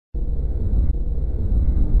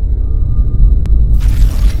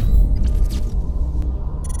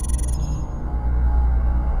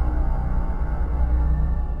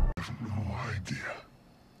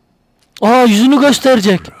Aa, yüzünü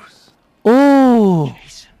gösterecek. Oo.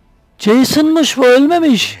 Jason'mış bu,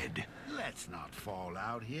 ölmemiş.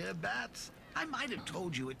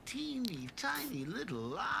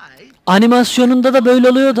 Animasyonunda da böyle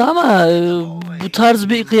oluyordu ama bu tarz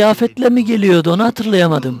bir kıyafetle mi geliyordu onu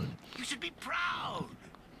hatırlayamadım.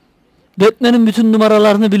 Batman'in bütün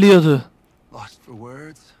numaralarını biliyordu.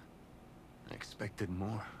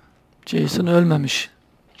 Jason ölmemiş.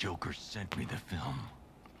 Joker sent me the film.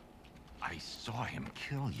 I saw him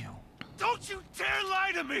kill you. Don't you dare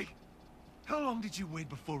lie to me! How long did you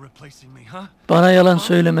wait before replacing me, huh? Bana yalan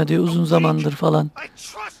söyleme diyor uzun zamandır falan. I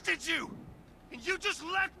trusted you, and you just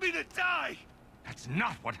left me to die. That's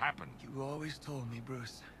not what happened. You always told me,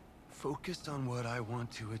 Bruce, focus on what I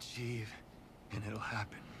want to achieve, and it'll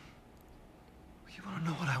happen. You wanna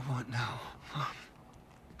know what I want now, huh?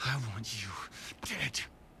 I want you dead.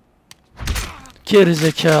 Geri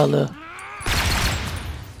zekalı.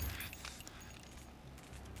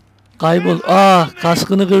 Kaybol.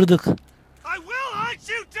 Kaskını kırdık.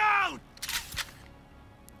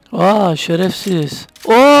 Şerefsiz.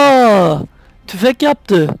 Tüfek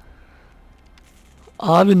yaptı.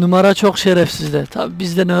 Abi numara çok şerefsizde. Tabi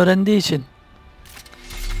bizden öğrendiği için.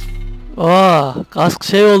 Kask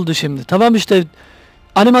şey oldu şimdi. Tamam işte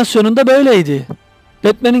animasyonunda böyleydi.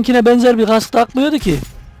 Batman'inkine benzer bir kask takmıyordu ki.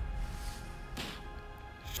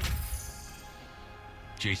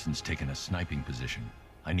 Jason's taken a sniping position.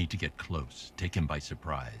 I need to get close. Take him by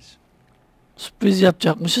surprise. Sürpriz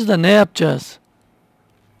yapacakmışız da ne yapacağız?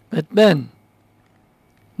 Batman.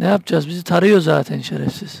 Ne yapacağız? Bizi tarıyor zaten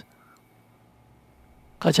şerefsiz.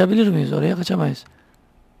 Kaçabilir miyiz? Oraya kaçamayız.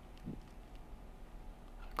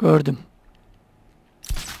 Gördüm.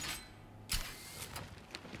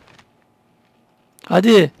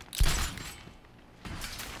 Hadi.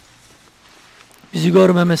 Bizi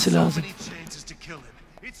görmemesi lazım.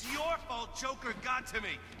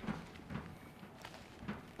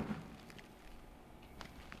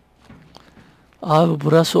 Abi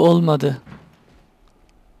burası olmadı.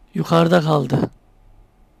 Yukarıda kaldı.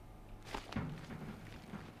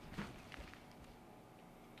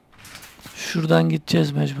 Şuradan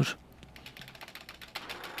gideceğiz mecbur.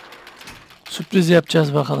 Sürpriz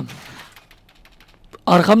yapacağız bakalım.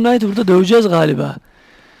 Arkham'daydı, burada döveceğiz galiba.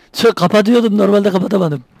 Kapatıyordum, normalde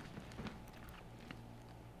kapatamadım.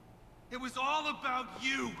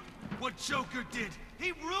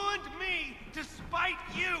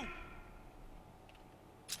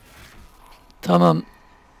 Tamam.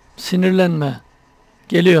 Sinirlenme.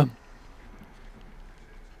 Geliyorum.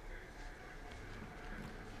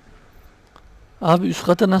 Abi üst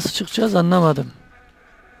kata nasıl çıkacağız anlamadım.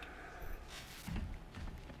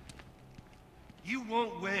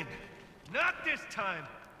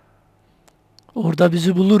 Orada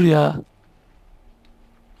bizi bulur ya.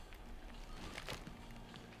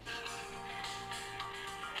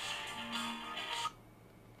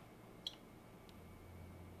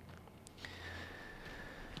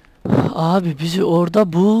 Abi bizi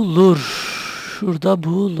orada bulur. Şurada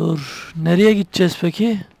bulur. Nereye gideceğiz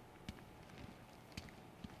peki?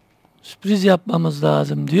 Sürpriz yapmamız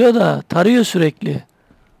lazım diyor da tarıyor sürekli.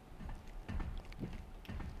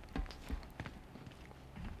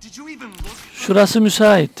 Şurası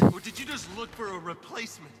müsait.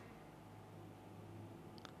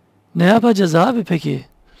 Ne yapacağız abi peki?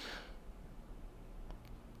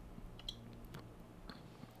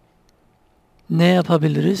 Ne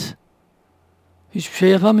yapabiliriz? Hiçbir şey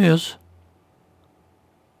yapamıyoruz.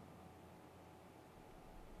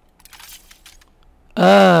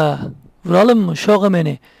 Vuralım mı?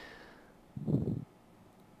 Şokameni.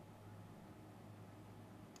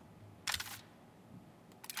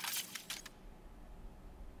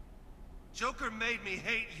 Joker made me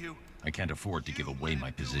hate you. I can't afford to give away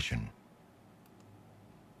my position.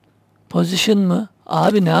 Position mı?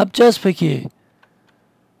 Abi ne yapacağız peki?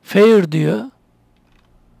 Fair diyor.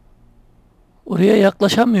 Oraya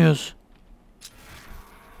yaklaşamıyoruz.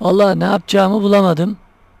 Vallahi ne yapacağımı bulamadım.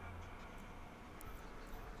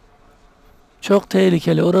 Çok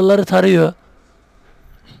tehlikeli. Oraları tarıyor.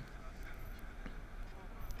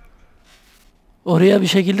 Oraya bir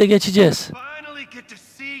şekilde geçeceğiz.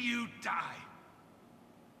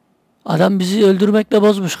 Adam bizi öldürmekle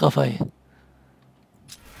bozmuş kafayı.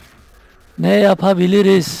 Ne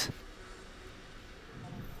yapabiliriz?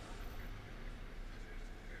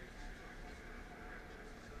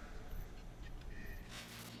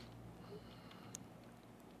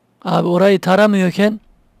 Abi orayı taramıyorken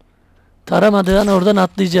taramadığı an oradan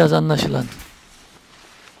atlayacağız anlaşılan.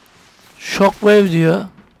 Shockwave diyor.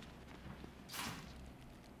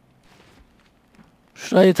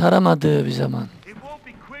 Şurayı taramadığı bir zaman.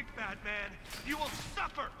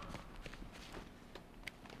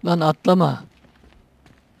 Lan atlama.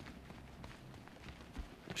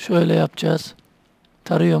 Şöyle yapacağız.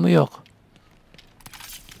 Tarıyor mu? Yok.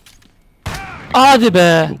 Hadi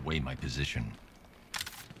be. Away my position.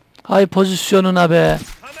 Hay pozisyonuna be.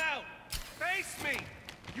 Come out! Face me!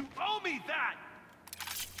 You owe me that!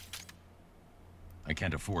 I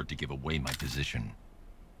can't afford to give away my position.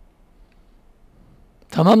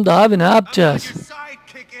 Tamam da abi ne I'm not yapacağız? your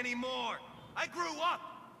sidekick anymore. I grew up.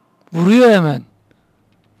 Vuruyor hemen.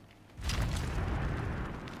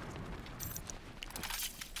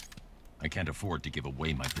 I can't afford to give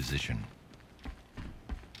away my position.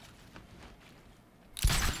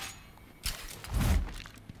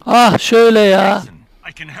 Ah şöyle ya. Listen,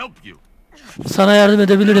 I can help you. Sana yardım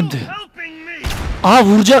edebilirim diyor. Helping me! Aa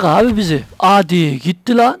vuracak abi bizi. Adi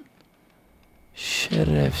gitti lan.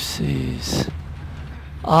 Şerefsiz.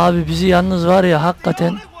 Abi bizi yalnız var ya hakikaten.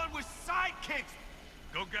 Only one with sidekicks!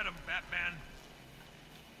 Go get him, Batman!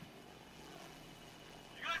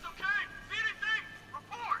 You guys okay? See anything?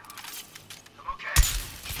 Report! I'm okay.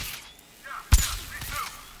 Yeah, me too.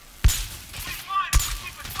 We'll be fine if we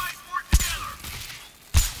keep the fight work together!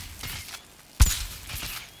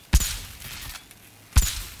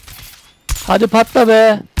 Hadi patla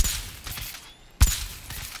be.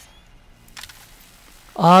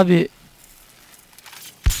 Abi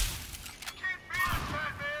Can't beat us,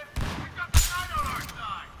 Batman! We've got the night on our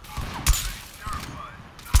side!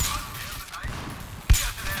 He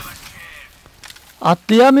doesn't have a chance!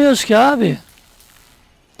 atlayamıyoruz ki abi.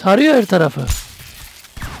 Tarıyor her tarafı.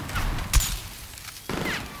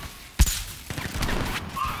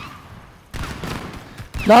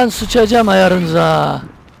 Lan sıçacağım ayarınıza.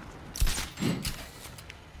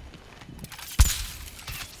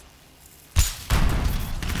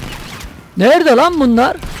 Nerede lan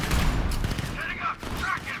bunlar?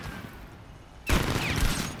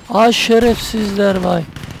 Aa şerefsizler vay.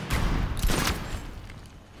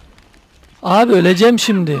 Abi öleceğim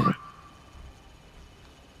şimdi. Lost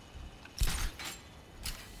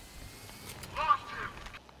him!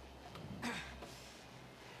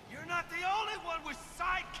 You're not the only one with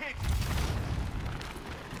sidekicks!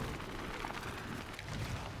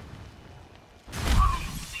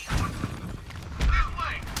 This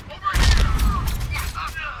way! Over here!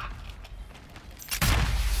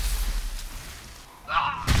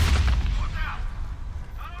 What's that?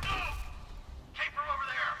 I don't know! Caper over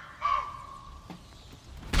there! Move!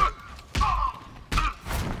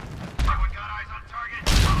 Everyone got eyes on target?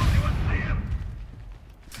 Anyone see him?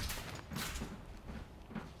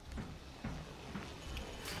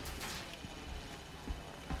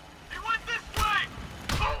 He went this way!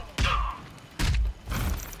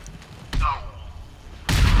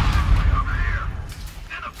 Over here!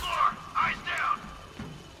 In the floor! Eyes down!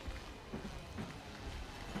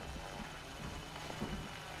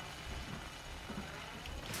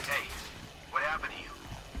 Hey, what happened to you?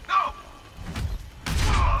 No!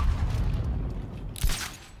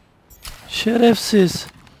 Şerefsiz.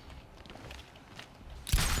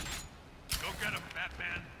 Go get him,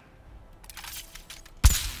 Batman!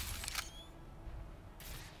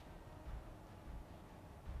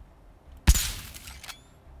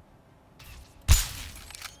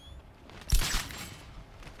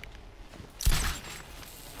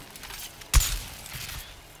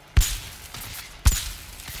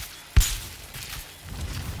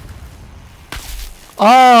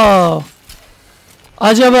 Aa!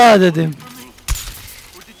 Acaba dedim.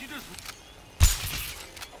 Or did you just...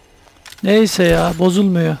 Neyse ya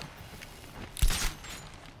bozulmuyor.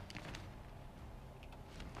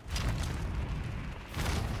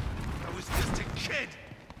 I was just a kid!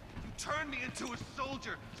 You turned me into a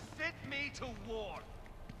soldier! Sent me to war!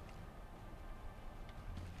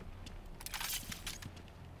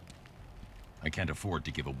 I can't afford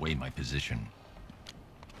to give away my position.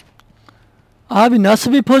 Abi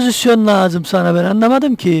nasıl bir pozisyon lazım sana ben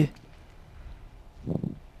anlamadım ki.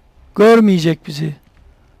 Görmeyecek bizi.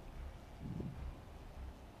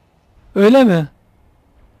 Öyle mi?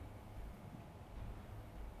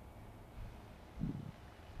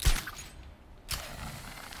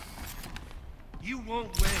 You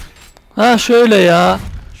won't win! Ha şöyle ya.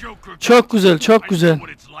 Joker! Çok güzel, çok güzel.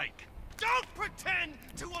 What it's like. Don't pretend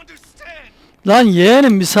to understand! Lan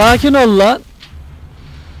yeğenim bir sakin ol lan.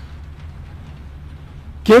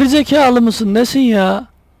 Gerizekalı mısın nesin ya?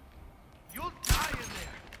 You'll die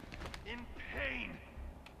in there! In pain!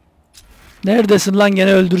 Neredesin lan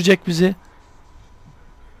gene öldürecek bizi.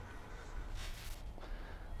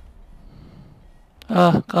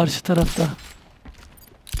 Ah karşı tarafta. This'll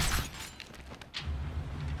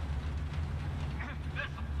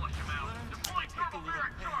flush him out! Deploying turbo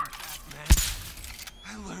barrack charge!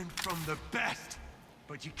 I learned from the best,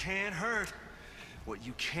 but you can't hurt what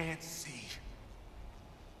you can't see.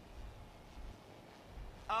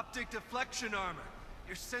 Optic deflection armor.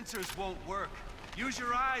 Your sensors won't work. Use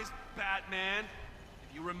your eyes, Batman.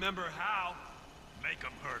 If you remember how. Make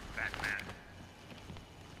them hurt, Batman.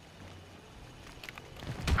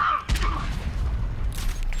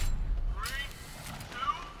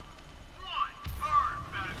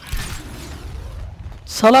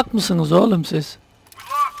 Salak mısınız oğlum siz?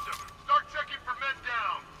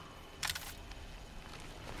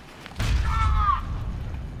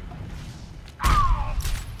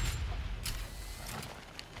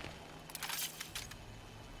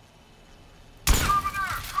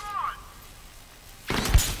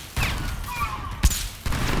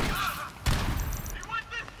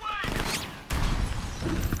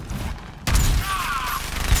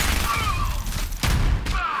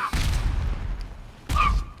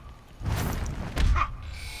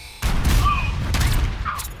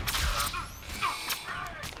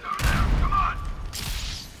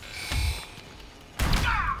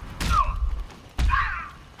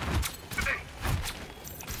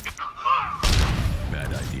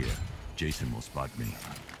 Jason will spot me.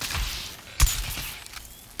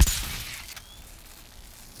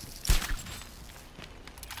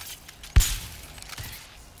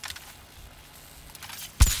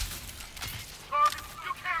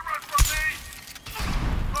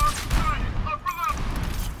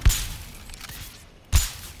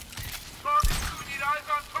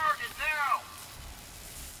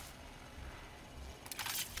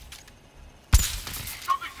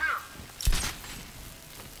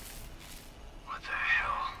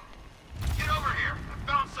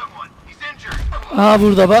 Aha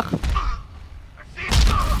burada bak.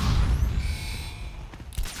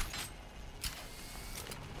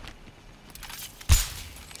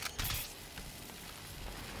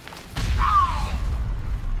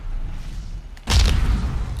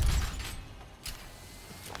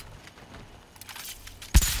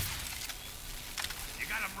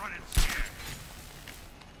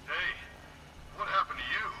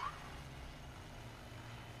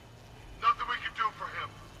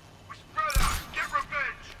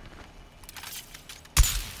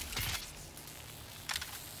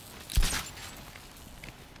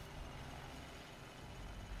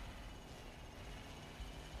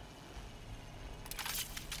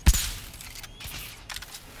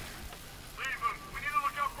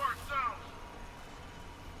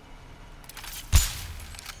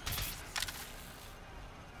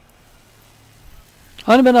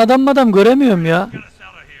 Hani ben adam göremiyorum ya.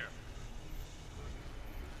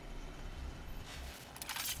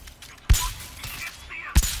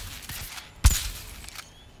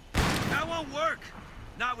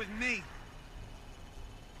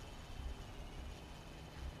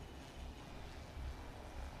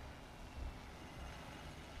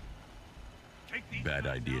 Bad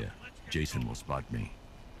idea. Jason will spot me.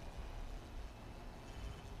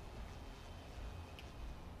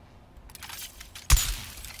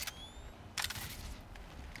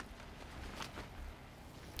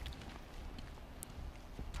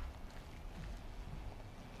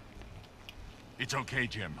 It's okay,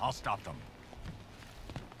 Jim. I'll stop them.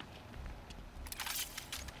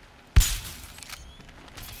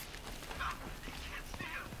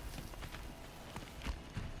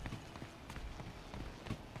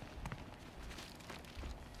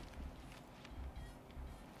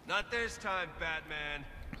 Not this time, Batman.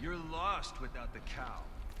 You're lost without the cow.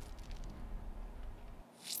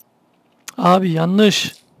 Abi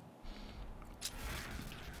yanlış.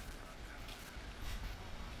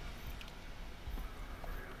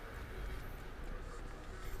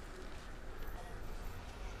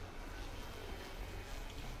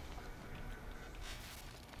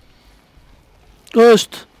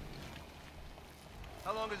 Ghost.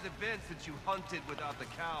 How long has it been since you hunted without the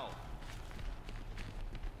cow?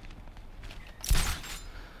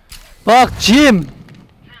 Bak Jim.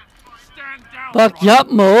 Bak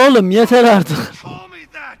yapma oğlum yeter artık.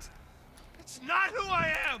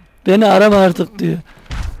 Beni arama artık diyor.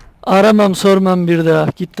 Aramam sormam bir daha.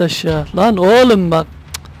 Git aşağı. Lan oğlum bak.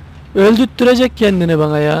 Öldürttürecek kendini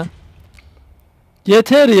bana ya.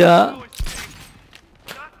 Yeter ya.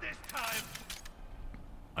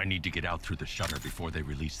 I need to get out through the shutter before they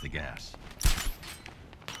release the gas.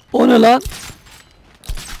 O ne lan?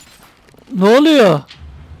 Ne oluyor?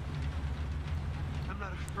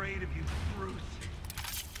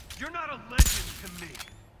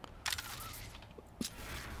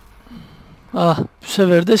 Ah, bu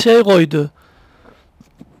sefer de şey koydu.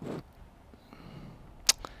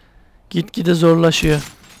 Gitgide zorlaşıyor.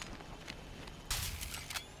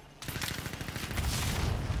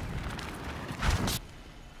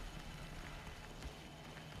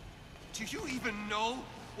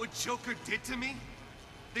 Joker did to me?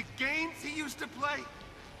 The games he used to play?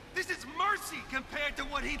 This is mercy compared to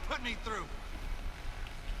what he put me through.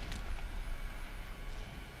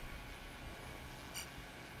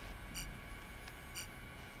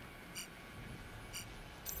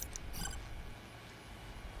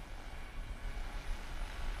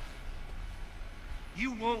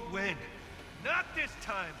 You won't win. Not this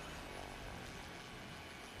time.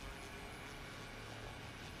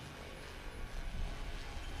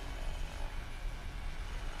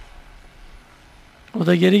 O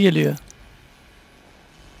da geri geliyor.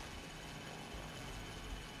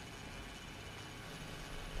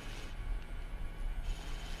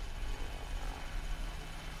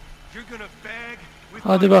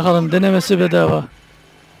 Hadi bakalım, denemesi bedava.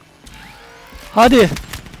 Hadi.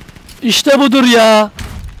 İşte budur ya.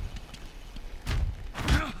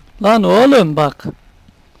 Lan oğlum bak.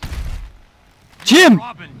 Jim.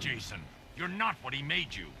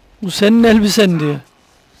 Bu senin elbisen diyor.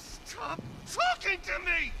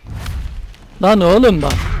 Lan oğlum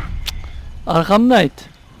bak. Arkham Knight.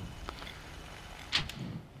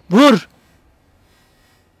 Vur.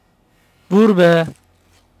 Vur be.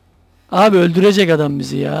 Abi öldürecek adam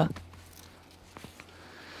bizi ya.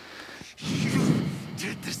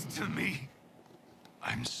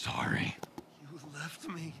 I'm sorry. You left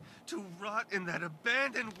me to rot in that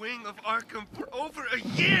abandoned wing of Arkham for over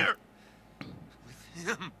a year. With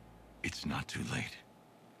him. It's not too late.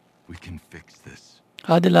 We can fix this.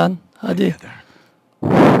 Hadi lan, hadi. Together.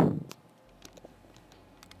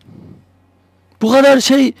 Bu kadar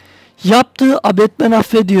şey yaptığı Batman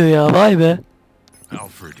affediyor ya, vay be.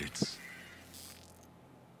 Alfred,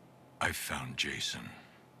 I found Jason.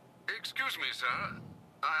 Excuse me, sir.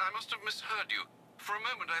 I must have misheard you. For a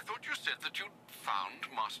moment I thought you said that you'd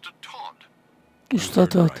found Master Todd. Usta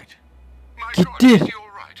Todd. Right. My God, Gitti. is he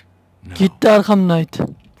all right? No. Gitti Arkham Knight. No,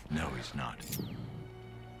 he's not.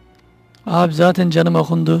 Abi zaten canım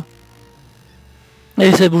okundu.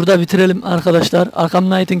 Neyse burada bitirelim arkadaşlar. Arkham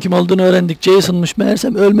Knight'in kim olduğunu öğrendik. Jason'mış,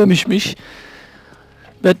 meğersem ölmemişmiş.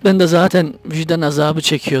 Batman de zaten vicdan azabı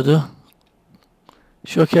çekiyordu.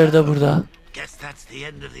 Joker de burada.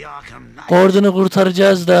 Gordon'u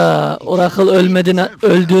kurtaracağız da Oracle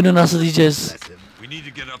öldüğünü nasıl diyeceğiz?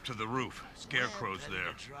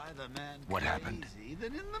 What happened?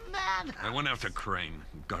 I went after Crane.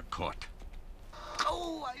 Got caught.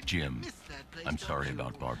 Jim, I'm sorry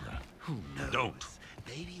about Barbara. Don't.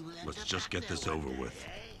 Let's just get this over with.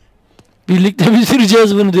 Birlikte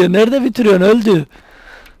bitireceğiz bunu diyor. Nerede bitiriyorsun? Öldü.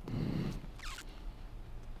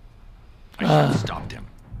 I should have stopped him.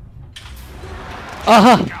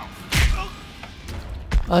 Aha.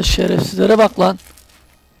 Ha şerefsizlere bak lan.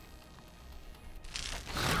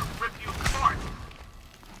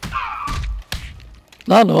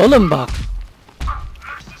 Lan oğlum bak.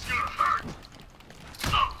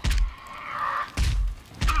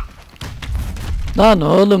 Lan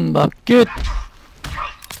oğlum bak git.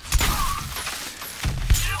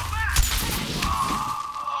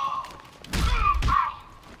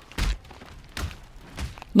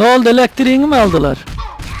 Ne oldu, elektriğini mi aldılar?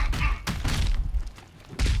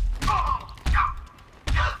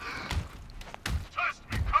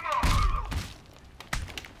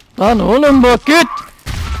 Lan oğlum bak git.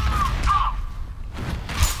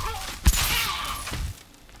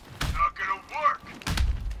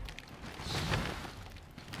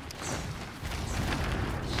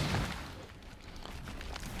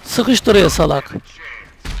 Sıkıştırıyor salak.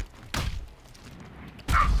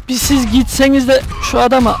 Bir siz gitseniz de şu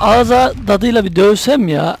adamı ağza dadıyla bir dövsem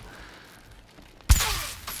ya.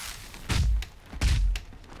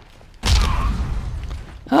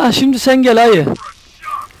 Ha şimdi sen gel ayı.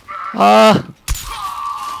 Ah.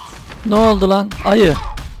 Ne oldu lan ayı?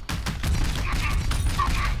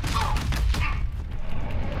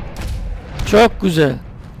 Çok güzel.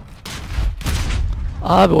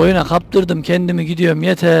 Abi oyuna kaptırdım kendimi, gidiyorum,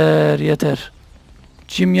 yeter yeter.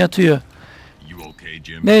 Jim yatıyor.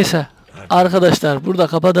 Neyse arkadaşlar burada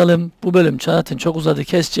kapatalım. Bu bölüm zaten çok uzadı,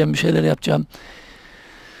 keseceğim, bir şeyler yapacağım.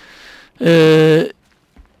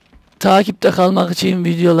 Takipte kalmak için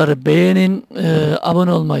videoları beğenin,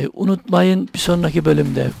 abone olmayı unutmayın. Bir sonraki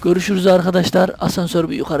bölümde görüşürüz arkadaşlar. Asansör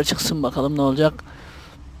bir yukarı çıksın bakalım ne olacak.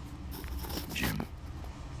 Jim,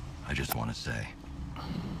 I just want to say,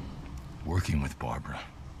 working with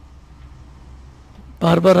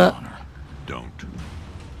Barbara don't.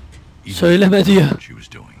 söyleme diyor. She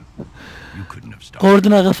was doing. You couldn't have stopped.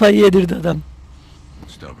 Gordon'a kafayı yedirdi adam.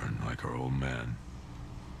 Stubborn like our old man.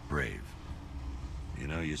 Brave. You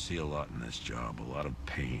know, you see a lot in this job. A lot of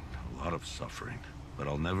pain, a lot of suffering. But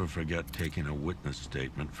I'll never forget taking a witness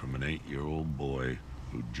statement from an 8-year-old boy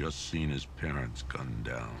who'd just seen his parents gunned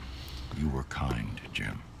down. You were kind,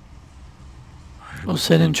 Jim. O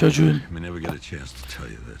senin çocuğun. I may never get a chance to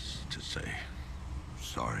tell you this, to say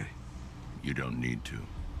sorry. You don't need to.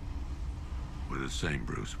 We're the same,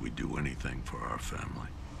 Bruce. We do anything for our family.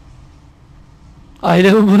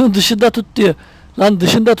 Ailemi bunun dışında tut diyor. Lan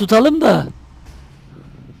dışında tutalım da.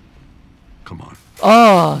 Come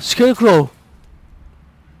on. Scarecrow.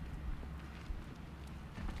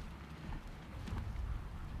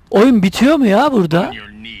 Oyun bitiyor mu ya burada? On your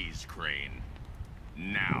knees, Crane.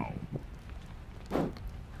 Now.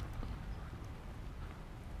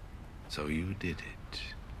 So you did it.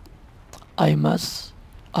 I must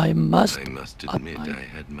I must admit I-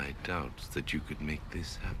 I had my doubts that you could make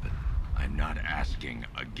this happen. I'm not asking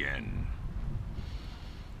again.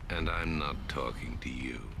 And I'm not talking to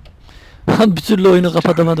you. Bir türlü oyunu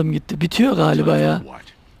kapatamadım gitti. Bitiyor galiba ya. What?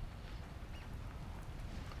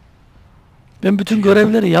 Ben bütün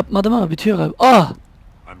görevleri yapmadım ama bitiyor galiba.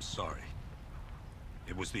 I'm sorry.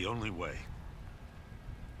 It was the only way.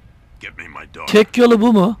 Get me my daughter. Tek yolu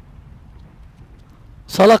bu mu?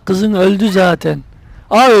 Salak kızın öldü zaten.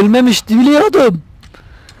 Ölmemiş biliyordum.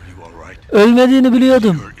 Are you all right? Ölmediğini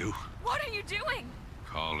biliyordum. Hurt you? What are you doing?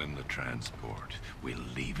 Call in the transport. We're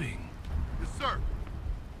leaving. Yes, sir.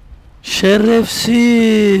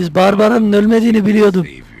 Şerefsiz. Barbara'nın ölmediğini biliyordum.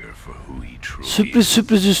 Savior for who he truly Sürpriz is.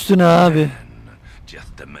 sürpriz üstüne abi. Man,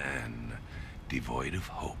 just a man, devoid of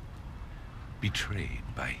hope, betrayed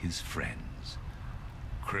by his friends,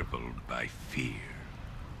 crippled by fear.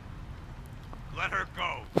 Let her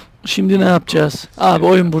go. Şimdi ne yapacağız? Abi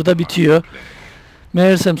oyun burada bitiyor.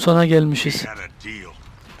 Meğersem sona gelmişiz. We had a deal.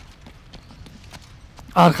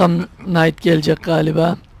 Arkham Knight gelecek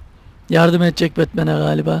galiba. Yardım edecek Batman'e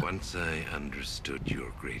galiba. Once I understood your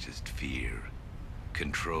greatest fear,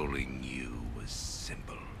 controlling you was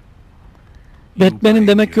simple. Batman'in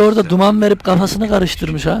demek ki orada duman verip kafasını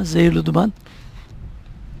karıştırmış ha. Zehirli duman.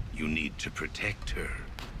 You need to protect her,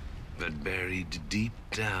 but buried deep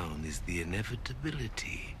down is the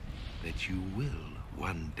inevitability that you will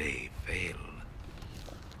one day fail.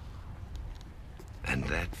 And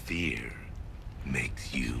that fear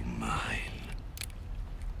makes you mine.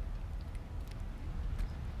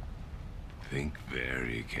 Think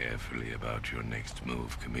very carefully about your next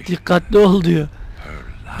move, Commissioner. Dikkatli ol diyor. Her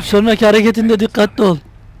Bir life sonraki hareketinde dikkatli ol.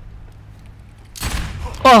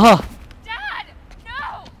 Aha.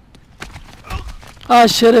 Dad! No!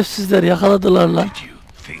 Şerefsizler yakaladılar lan. Did you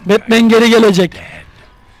think Batman I geri was gelecek. dead?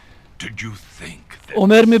 Did you think that O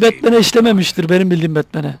mermi the Batman'e işlememiştir benim bildiğim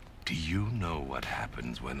Batman'e. Do you know what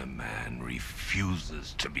happens when a man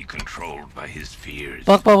refuses to be controlled by his fears?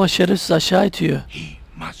 Bak baba şerefsiz aşağı itiyor. He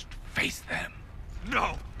must face them. No.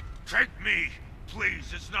 Take me.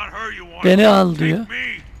 Please. It's not her you want. Beni al Take diyor.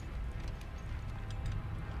 me.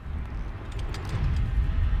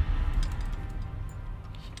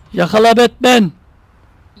 Yakala Batman.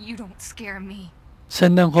 You don't scare me.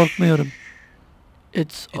 Senden korkmuyorum.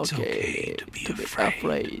 It's It's okay okay to be to be afraid.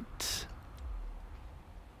 afraid.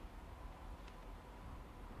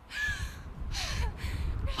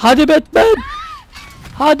 Hadi Batman.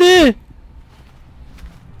 Hadi.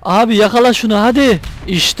 Abi yakala şunu hadi.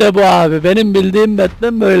 İşte bu abi. Benim bildiğim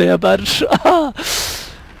Batman böyle yapar.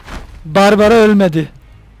 Barbara ölmedi.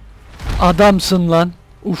 Adamsın lan.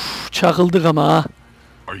 Uf çakıldık ama ha.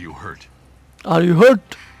 Are you hurt? Are you hurt?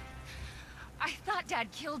 I thought Dad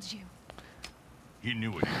killed you. He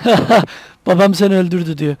knew it. Babam seni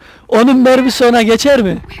öldürdü diyor. Onun mermisi ona geçer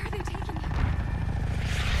mi?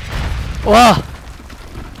 Where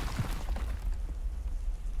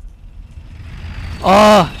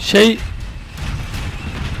are they taking you?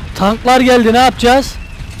 Tanklar geldi ne yapacağız?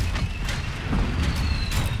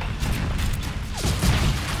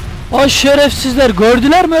 O şerefsizler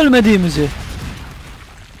gördüler mi ölmediğimizi?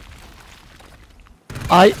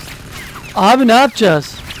 Abi ne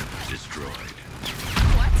yapacağız? Destroyed.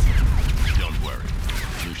 What? Don't worry.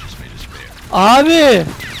 Lucius made a spare. Abi!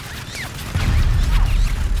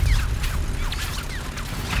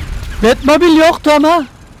 Batmobile yoktu ama.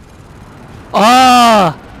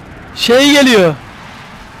 Geliyor.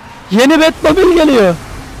 Yeni Batmobile geliyor.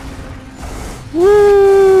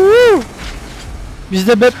 Woo!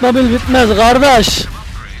 Bizde Batmobile bitmez kardeş.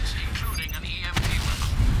 Upgrades, including an EMP weapon.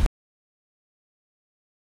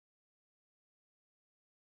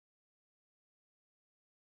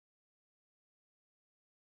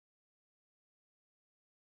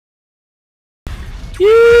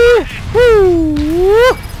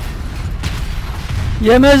 Yuhuu!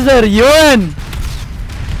 Yemezler yoğun.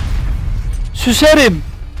 Süserim.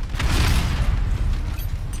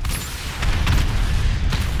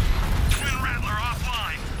 Twin Rattler offline.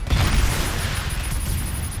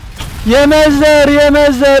 Yemezler,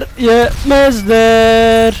 yemezler,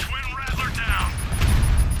 yemezler.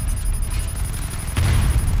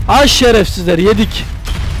 Ay şerefsizler, yedik.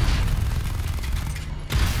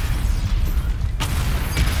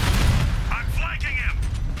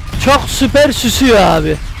 Çok süper süsüyor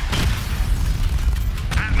abi.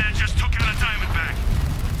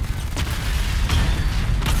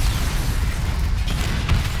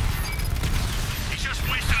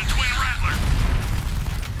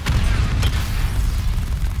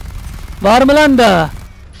 Var mı lan daha?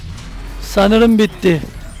 Sanırım bitti.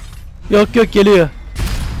 Yok yok, geliyor.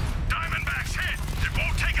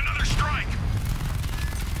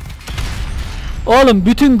 Oğlum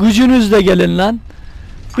bütün gücünüzle gelin lan.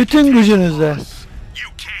 Bütün gücünüzle.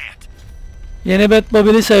 Yeni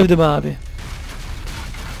Batmobile'i sevdim abi.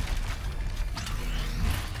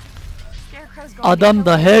 Adam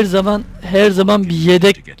da her zaman bir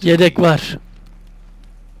yedek var.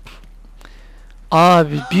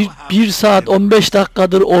 Abi bir saat 15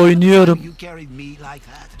 dakikadır oynuyorum.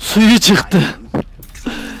 Suyu çıktı.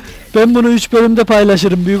 Ben bunu 3 bölümde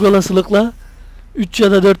paylaşırım büyük olasılıkla. 3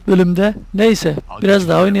 ya da 4 bölümde. Neyse, biraz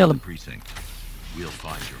daha oynayalım.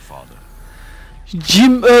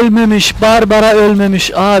 Jim ölmemiş, Barbara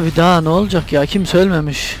ölmemiş. Abi daha ne olacak ya? Kimse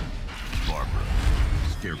ölmemiş.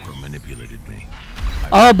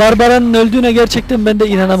 Aa, Barbara'nın öldüğüne gerçekten ben de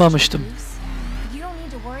inanamamıştım.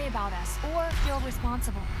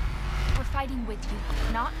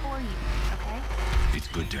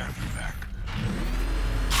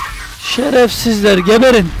 Şerefsizler,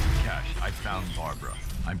 geberin.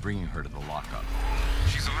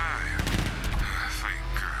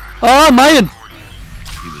 Aa, mayın.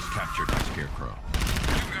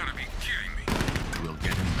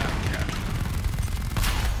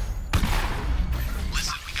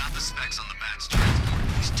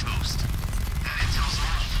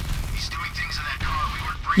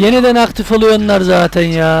 Yeniden aktif oluyor onlar zaten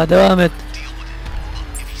ya. Devam et.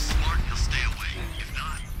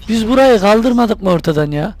 Biz burayı kaldırmadık mı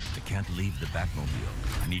ortadan ya?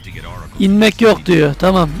 İnmek yok diyor.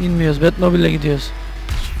 Tamam, inmiyoruz. Batmobile'le gidiyoruz.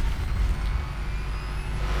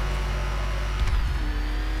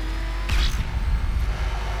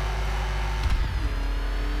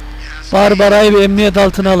 Barbara'yı bir emniyet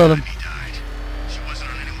altına alalım.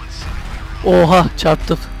 Oha,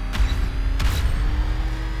 çarptık.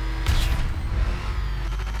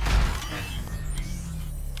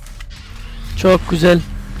 Çok güzel.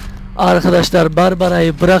 Arkadaşlar,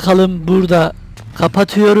 Barbara'yı bırakalım. Burada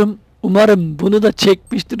kapatıyorum. Umarım bunu da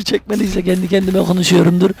çekmiştir. Çekmediyse kendi kendime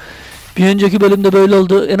konuşuyorumdur. Bir önceki bölümde böyle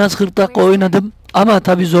oldu. En az 40 dakika oynadım. Ama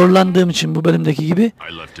tabii zorlandığım için bu bölümdeki gibi.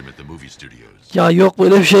 Ya yok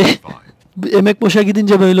böyle bir şey. Emek boşa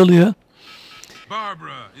gidince böyle oluyor.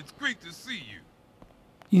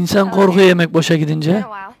 İnsan korkuyor emek boşa gidince.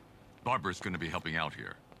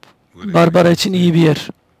 Barbara için iyi bir yer.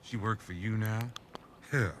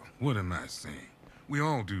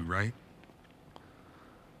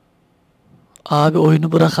 Abi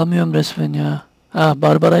oyunu bırakamıyorum resmen ya. Ha,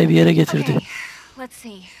 Barbara'yı bir yere getirdi. Let's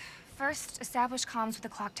see. First, establish comms with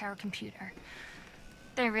the clock tower computer.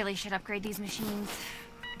 They really should upgrade these machines.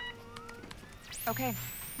 Okay,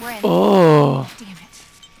 we're in. Oo. Damn it.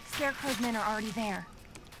 Scarecrow's men are already there.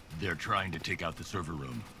 They're trying to take out the server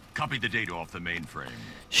room. Copy the data off the mainframe.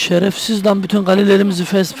 Şerefsiz lan, bütün kalelerimizi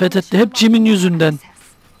fethetti. Hep Jim'in yüzünden.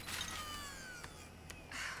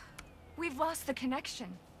 We've lost the connection.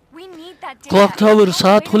 We need that data. Clock Tower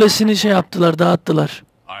saat kulesini şey yaptılar, dağıttılar.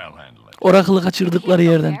 Oracle'ı kaçırdıkları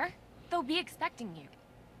yerden. They'll be expecting you.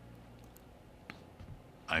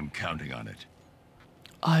 I'm counting on it.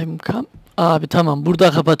 Abi tamam,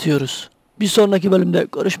 burada kapatıyoruz. Bir sonraki bölümde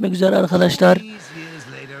görüşmek üzere arkadaşlar.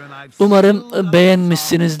 Umarım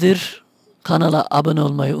beğenmişsinizdir. Kanala abone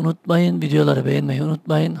olmayı unutmayın. Videoları beğenmeyi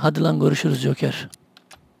unutmayın. Hadi lan, görüşürüz Joker.